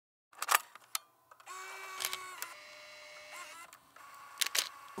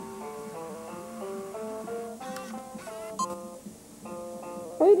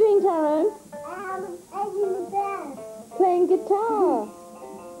you doing, Taron? Playing guitar.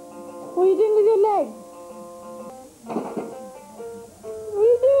 What are you doing with your legs? What are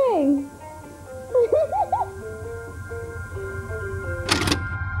you doing?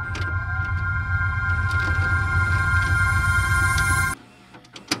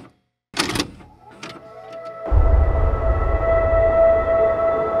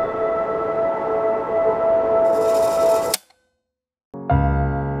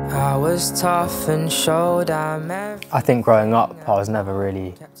 I was tough and showed I think growing up, I was never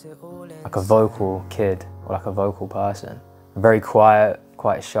really like a vocal kid or like a vocal person. Very quiet,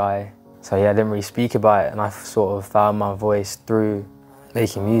 quite shy. So yeah, I didn't really speak about it, and I sort of found my voice through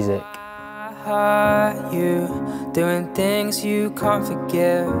making music. I hurt you, doing things you can't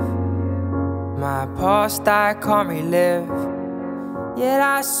forgive. My past I can't relive. Yeah,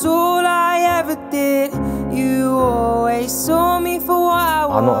 that's all I ever did. You always saw me for what I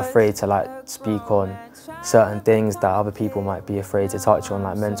was. I'm not afraid to like speak on certain things that other people might be afraid to touch on,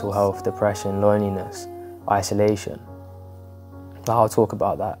 like mental health, depression, loneliness, isolation. I'll talk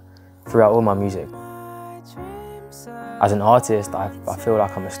about that throughout all my music. As an artist, I feel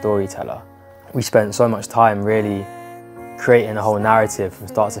like I'm a storyteller. We spent so much time really creating a whole narrative from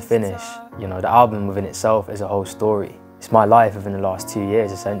start to finish. You know, the album within itself is a whole story. It's my life within the last 2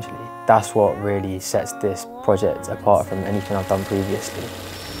 years, essentially. That's what really sets this project apart from anything I've done previously.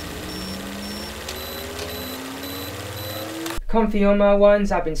 Comfy on my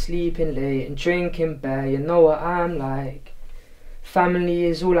ones, I've been sleeping late and drinking beer, you know what I'm like. Family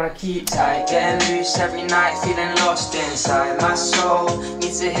is all I keep tight, getting loose every night, feeling lost inside my soul.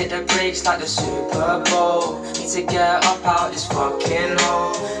 Need to hit the brakes like the Super Bowl. Need to get up out this fucking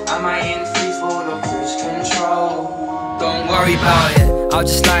hole. Am I in free fall or cruise control? Don't worry about it, I'll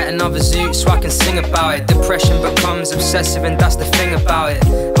just light another zoot so I can sing about it. Depression becomes obsessive and that's the thing about it.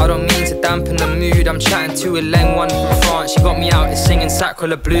 I don't mean to dampen the mood, I'm chatting to Elaine, one from France. She got me out here singing Sacre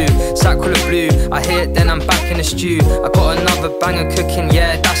Le Bleu, Sacre Le Bleu. I hear it then I'm back in the stew. I got another banger cooking,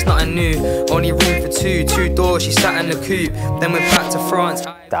 yeah, that's not a new. Only room for two doors, she sat in the coupe. Then we're back to France.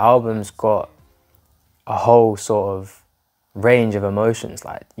 The album's got a whole sort of range of emotions.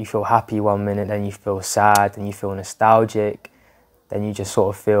 Like, you feel happy one minute, then you feel sad, then you feel nostalgic, then you just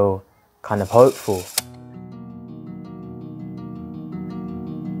sort of feel kind of hopeful.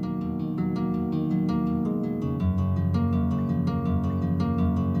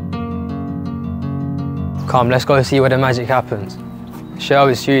 Come, let's go see where the magic happens.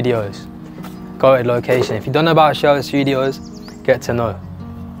 Sherwood Studios. Go to location. If you don't know about Sherwood Studios, get to know.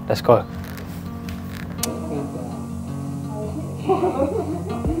 Let's go.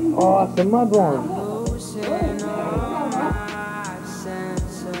 Oh, it's a mud one.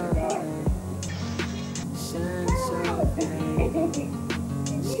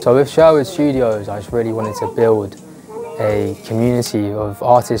 So with Sherwood Studios, I just really wanted to build a community of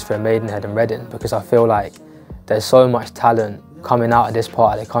artists from Maidenhead and Reading, because I feel like there's so much talent coming out of this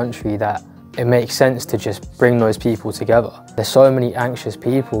part of the country that it makes sense to just bring those people together. There's so many anxious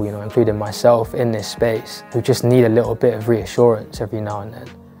people, you know, including myself, in this space, who just need a little bit of reassurance every now and then.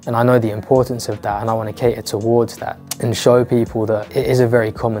 And I know the importance of that, and I want to cater towards that and show people that it is a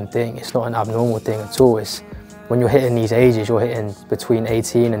very common thing. It's not an abnormal thing at all. It's when you're hitting these ages, you're hitting between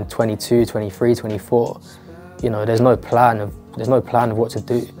 18 and 22, 23, 24. You know, there's no plan of what to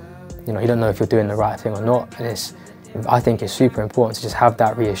do. You know, you don't know if you're doing the right thing or not. And I think it's super important to just have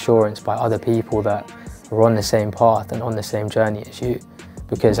that reassurance by other people that are on the same path and on the same journey as you,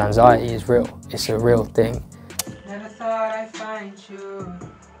 because anxiety is real. It's a real thing. Never thought I'd find you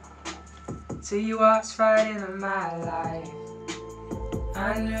till you walked right into my life.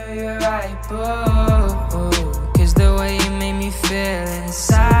 I knew you're right, boo, cause the way you made me feel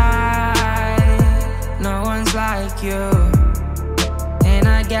inside, no one's like you, and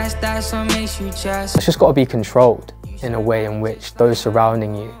I guess that's what makes you just... It's just got to be controlled in a way in which those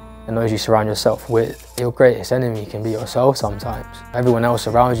surrounding you and those you surround yourself with, your greatest enemy can be yourself sometimes. Everyone else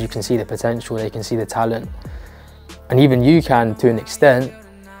around you can see the potential, they can see the talent, and even you can to an extent,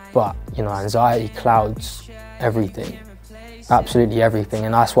 but you know, anxiety clouds everything, absolutely everything,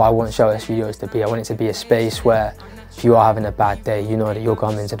 and that's what I want Sherwood Studios to be. I want it to be a space where if you are having a bad day, you know that you're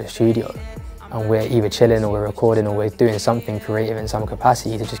coming to the studio and we're either chilling or we're recording or we're doing something creative in some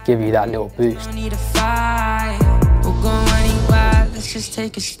capacity to just give you that little boost. Don't need a fight, we'll go anywhere, let's just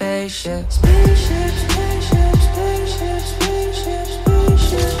take a spaceship.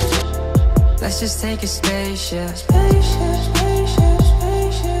 Let's just take a spaceship.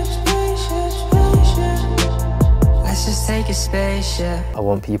 Let's just take a spaceship. I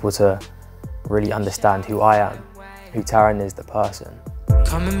want people to really understand who I am, who Taron is, the person.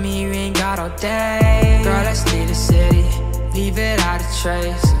 Come with me, we ain't got all day. Girl, let's leave the city, leave it out of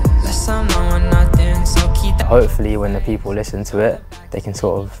trace. Let some know nothing, so keep that. Hopefully when the people listen to it, they can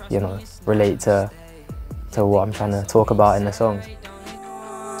sort of, you know, relate to what I'm trying to talk about in the songs.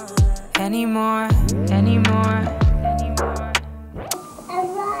 Anymore, anymore.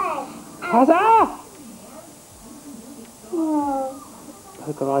 Hazza!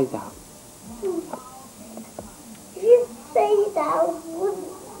 Look her eyes out. If you say that, wouldn't...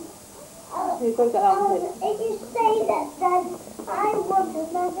 You've got to get out of it. If you say that, then I want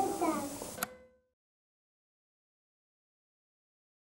another dad.